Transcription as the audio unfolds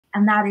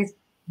And that is,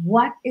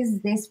 what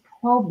is this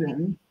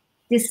problem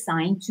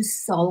designed to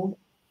solve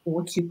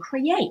or to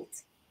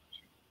create?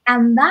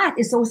 And that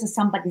is also,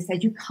 somebody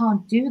said, you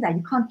can't do that.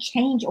 You can't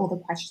change all the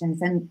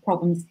questions and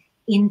problems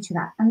into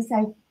that. And I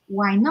say,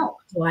 why not?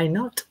 Why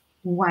not?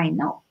 Why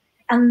not?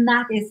 And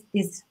that is,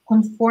 this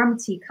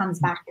conformity comes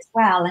back as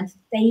well, and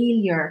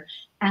failure,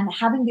 and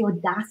having the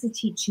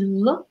audacity to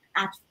look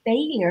at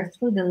failure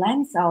through the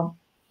lens of,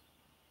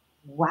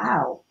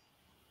 wow,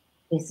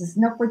 this is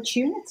an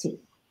opportunity.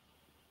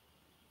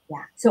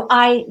 Yeah. So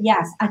I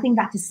think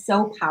that is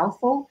so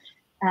powerful.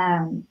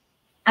 And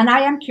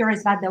I am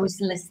curious about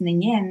those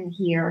listening in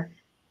here,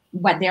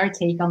 what their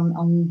take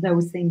on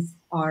those things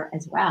are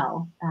as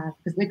well,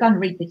 because we're going to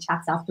read the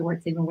chats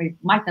afterwards, even we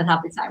might not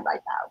have the time right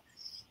now.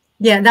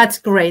 Yeah, that's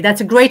great. That's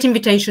a great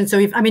invitation. So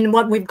if, I mean,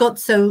 what we've got,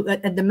 so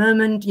at the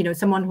moment, you know,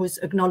 someone who's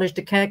acknowledged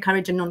the care,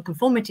 courage and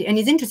non-conformity. And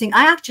it's interesting,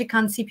 I actually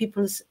can't see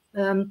people's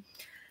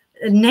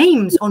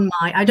names on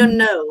my, I don't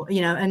know,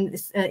 you know, and,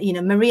 you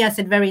know, Maria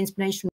said very inspirational.